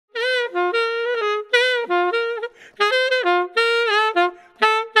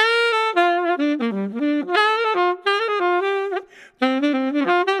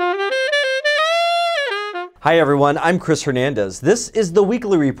Hi everyone, I'm Chris Hernandez. This is the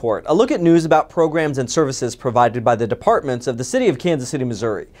Weekly Report, a look at news about programs and services provided by the departments of the City of Kansas City,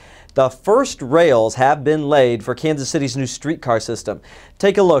 Missouri. The first rails have been laid for Kansas City's new streetcar system.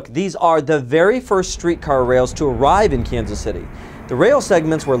 Take a look. These are the very first streetcar rails to arrive in Kansas City. The rail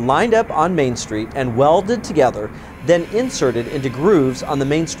segments were lined up on Main Street and welded together, then inserted into grooves on the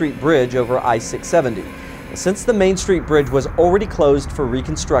Main Street Bridge over I-670. Since the Main Street Bridge was already closed for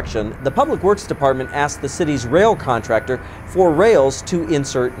reconstruction, the Public Works Department asked the city's rail contractor for rails to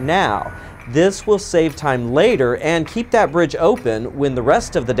insert now. This will save time later and keep that bridge open when the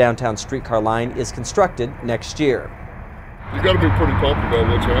rest of the downtown streetcar line is constructed next year. You got to be pretty pumped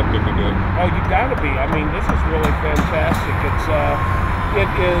about what's happening today. Oh, you got to be. I mean, this is really fantastic. It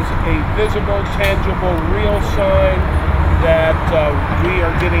is a visible, tangible, real sign that we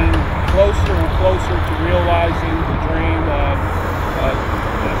are getting closer and closer to realizing the dream of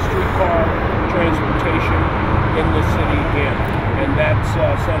streetcar transportation in the city again. And that's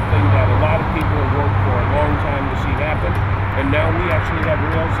something that a lot of people have worked for a long time to see happen. And now we actually have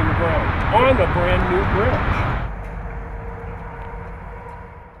rails in the ground on a brand new bridge.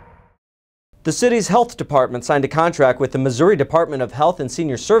 The city's health department signed a contract with the Missouri Department of Health and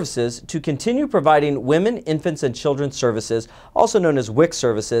Senior Services to continue providing women, infants, and children's services, also known as WIC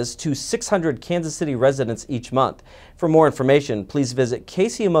services, to 600 Kansas City residents each month. For more information, please visit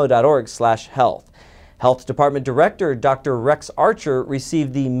kcmo.org/health. Health Department Director Dr. Rex Archer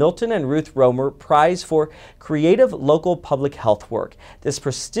received the Milton and Ruth Romer Prize for Creative Local Public Health Work. This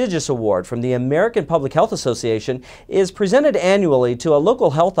prestigious award from the American Public Health Association is presented annually to a local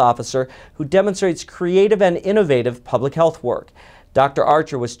health officer who demonstrates creative and innovative public health work. Dr.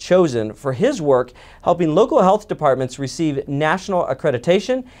 Archer was chosen for his work helping local health departments receive national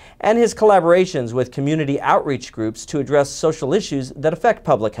accreditation and his collaborations with community outreach groups to address social issues that affect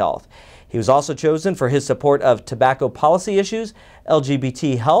public health. He was also chosen for his support of tobacco policy issues,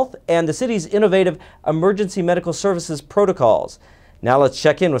 LGBT health, and the city's innovative emergency medical services protocols. Now let's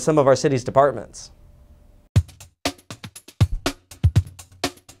check in with some of our city's departments.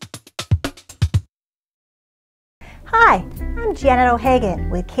 Hi, I'm Janet O'Hagan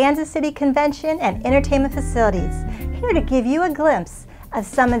with Kansas City Convention and Entertainment Facilities, here to give you a glimpse of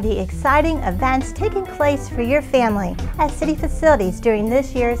some of the exciting events taking place for your family at city facilities during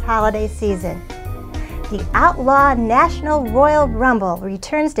this year's holiday season. The Outlaw National Royal Rumble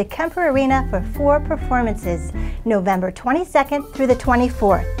returns to Kemper Arena for 4 performances, November 22nd through the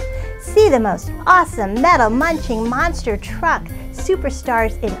 24th. See the most awesome metal-munching monster truck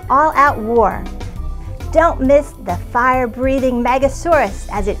superstars in all-out war. Don't miss the fire-breathing Megasaurus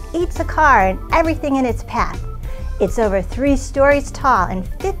as it eats a car and everything in its path. It's over 3 stories tall and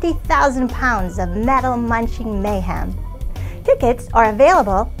 50,000 pounds of metal-munching mayhem. Tickets are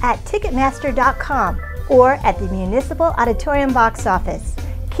available at Ticketmaster.com or at the Municipal Auditorium box office.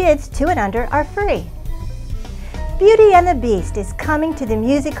 Kids 2 and under are free. Beauty and the Beast is coming to the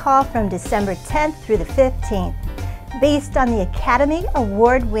Music Hall from December 10th through the 15th. Based on the Academy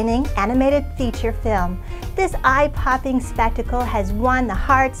Award-winning animated feature film, this eye-popping spectacle has won the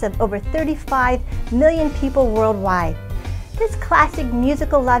hearts of over 35 million people worldwide. This classic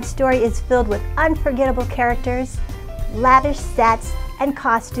musical love story is filled with unforgettable characters, lavish sets and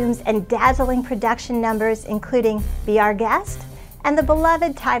costumes, and dazzling production numbers including Be Our Guest and the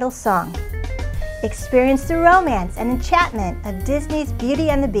beloved title song. Experience the romance and enchantment of Disney's Beauty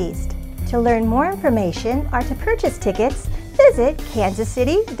and the Beast. To learn more information or to purchase tickets, visit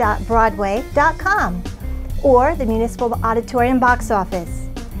kansascity.broadway.com or the Municipal Auditorium box office.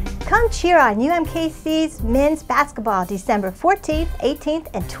 Come cheer on UMKC's men's basketball December 14th, 18th,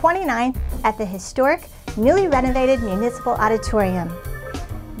 and 29th at the historic, newly renovated Municipal Auditorium.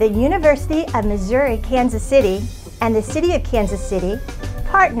 The University of Missouri Kansas City and the City of Kansas City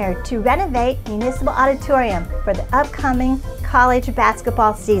partnered to renovate Municipal Auditorium for the upcoming college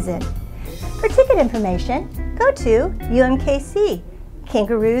basketball season. For ticket information, go to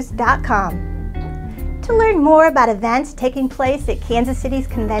umkckangaroos.com. To learn more about events taking place at Kansas City's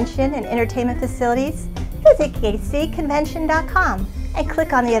convention and entertainment facilities, visit kcconvention.com and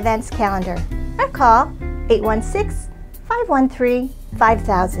click on the events calendar or call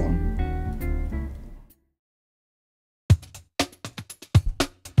 816-513-5000.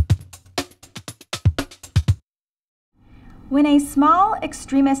 When a small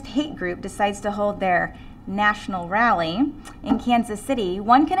extremist hate group decides to hold their national rally in Kansas City,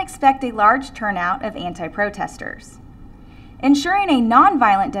 one can expect a large turnout of anti-protesters. Ensuring a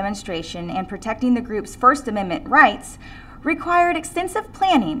nonviolent demonstration and protecting the group's First Amendment rights required extensive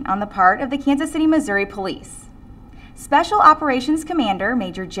planning on the part of the Kansas City, Missouri Police. Special Operations Commander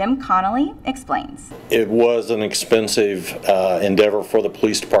Major Jim Connolly explains. It was an expensive endeavor for the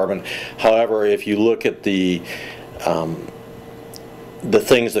police department. However, if you look at the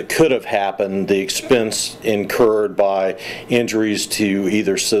things that could have happened, the expense incurred by injuries to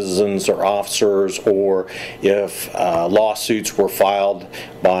either citizens or officers, or if lawsuits were filed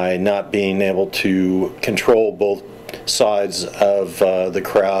by not being able to control both sides of the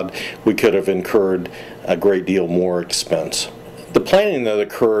crowd, we could have incurred a great deal more expense. The planning that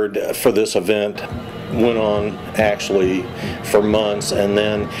occurred for this event went on actually for months, and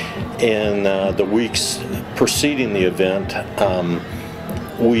then in the weeks preceding the event,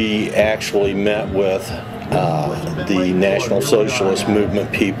 we actually met with the National Socialist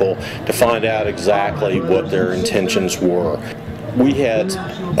Movement people to find out exactly what their intentions were. We had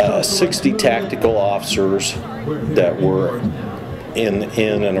 60 tactical officers that were in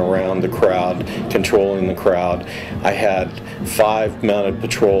and around the crowd, controlling the crowd. I had 5 mounted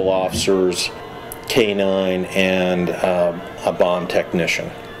patrol officers, K9, and a bomb technician,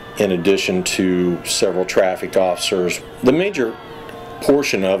 in addition to several traffic officers. The major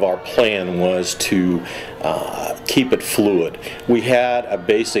portion of our plan was to keep it fluid. We had a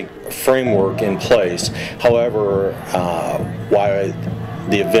basic framework in place. However, while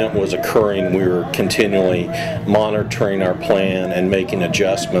the event was occurring, we were continually monitoring our plan and making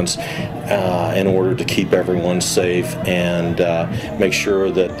adjustments in order to keep everyone safe and make sure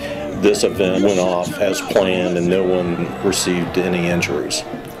that this event went off as planned and no one received any injuries.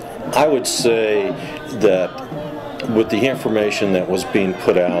 I would say that with the information that was being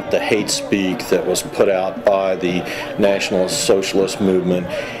put out, the hate speak that was put out by the National Socialist Movement,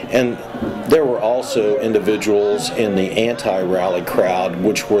 and there were also individuals in the anti-rally crowd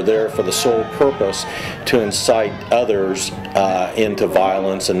which were there for the sole purpose to incite others into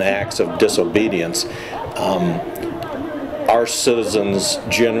violence and acts of disobedience. Our citizens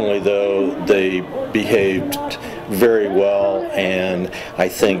generally, though, they behaved very well, and I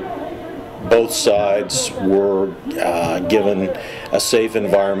think both sides were given a safe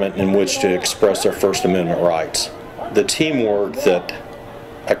environment in which to express their First Amendment rights. The teamwork that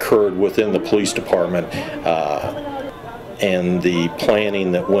occurred within the police department and the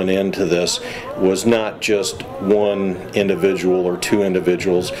planning that went into this was not just one individual or two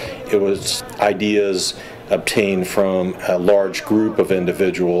individuals. It was ideas obtained from a large group of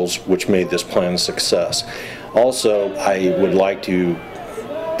individuals which made this plan a success. Also, I would like to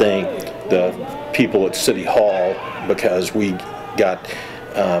thank the people at City Hall, because we got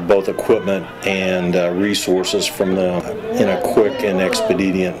both equipment and resources from them in a quick and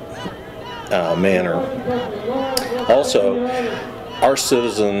expedient manner. Also, our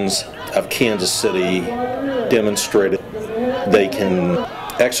citizens of Kansas City demonstrated they can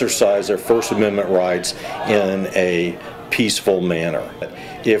exercise their First Amendment rights in a peaceful manner.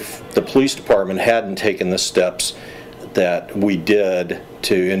 If the police department hadn't taken the steps that we did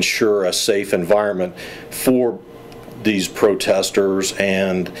to ensure a safe environment for these protesters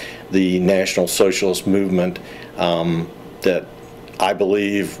and the National Socialist Movement, that I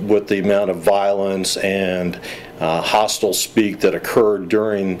believe with the amount of violence and hostile speak that occurred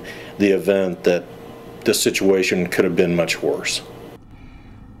during the event, that the situation could have been much worse.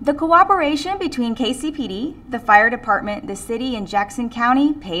 The cooperation between KCPD, the fire department, the city, and Jackson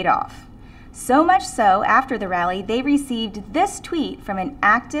County paid off. So much so, after the rally, they received this tweet from an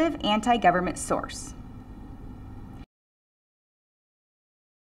active anti-government source.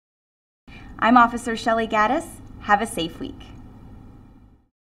 I'm Officer Shelley Gaddis. Have a safe week.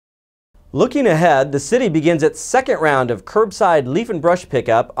 Looking ahead, the city begins its second round of curbside leaf and brush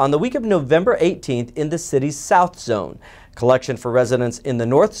pickup on the week of November 18th in the city's South Zone. Collection for residents in the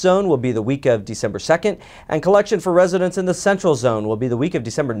North Zone will be the week of December 2nd, and collection for residents in the Central Zone will be the week of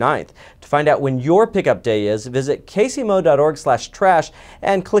December 9th. To find out when your pickup day is, visit kcmo.org/trash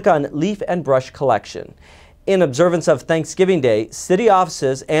and click on Leaf and Brush Collection. In observance of Thanksgiving Day, city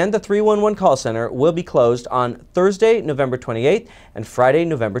offices and the 311 call center will be closed on Thursday, November 28th and Friday,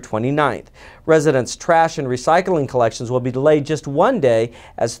 November 29th. Residents' trash and recycling collections will be delayed just one day,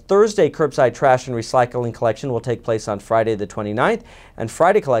 as Thursday curbside trash and recycling collection will take place on Friday the 29th, and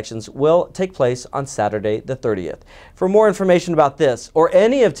Friday collections will take place on Saturday the 30th. For more information about this or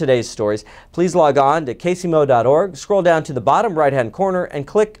any of today's stories, please log on to kcmo.org, scroll down to the bottom right-hand corner, and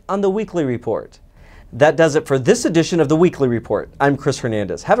click on the Weekly Report. That does it for this edition of the Weekly Report. I'm Chris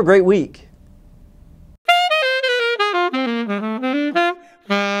Hernandez. Have a great week.